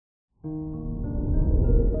Good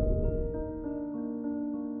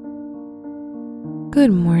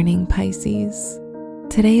morning, Pisces.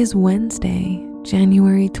 Today is Wednesday,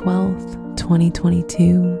 January 12th,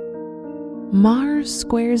 2022. Mars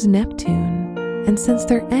squares Neptune, and since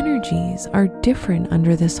their energies are different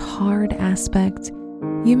under this hard aspect,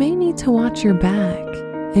 you may need to watch your back,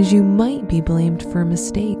 as you might be blamed for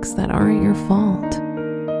mistakes that aren't your fault.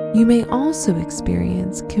 You may also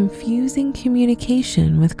experience confusing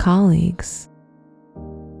communication with colleagues.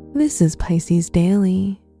 This is Pisces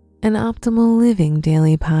Daily, an Optimal Living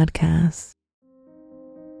Daily podcast.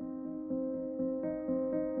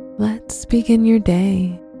 Let's begin your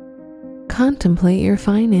day. Contemplate your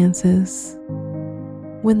finances.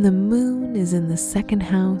 When the moon is in the second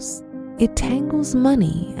house, it tangles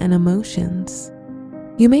money and emotions.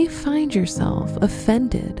 You may find yourself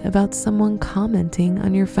offended about someone commenting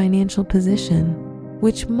on your financial position,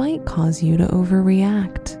 which might cause you to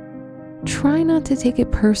overreact. Try not to take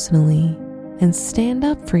it personally and stand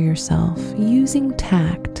up for yourself using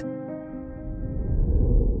tact.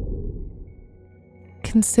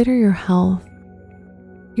 Consider your health.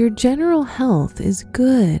 Your general health is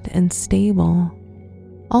good and stable.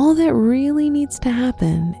 All that really needs to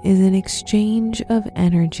happen is an exchange of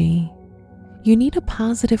energy. You need a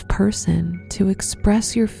positive person to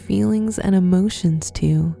express your feelings and emotions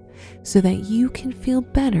to so that you can feel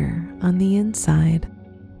better on the inside.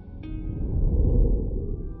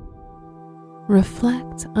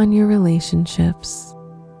 Reflect on your relationships.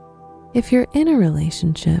 If you're in a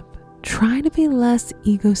relationship, try to be less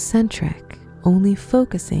egocentric, only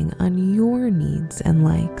focusing on your needs and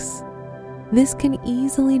likes. This can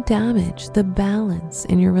easily damage the balance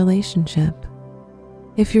in your relationship.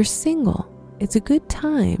 If you're single, it's a good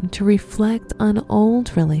time to reflect on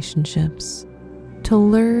old relationships, to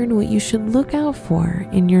learn what you should look out for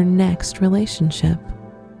in your next relationship.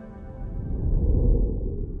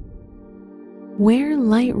 Wear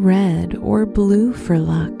light red or blue for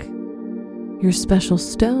luck. Your special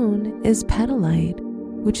stone is petalite,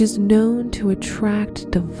 which is known to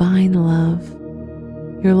attract divine love.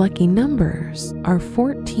 Your lucky numbers are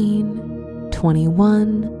 14,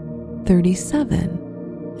 21, 37,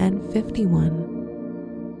 and 51.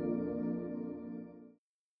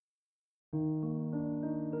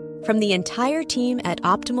 From the entire team at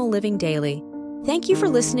Optimal Living Daily, thank you for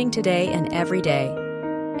listening today and every day.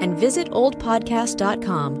 And visit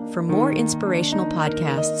oldpodcast.com for more inspirational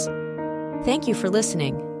podcasts. Thank you for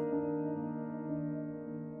listening.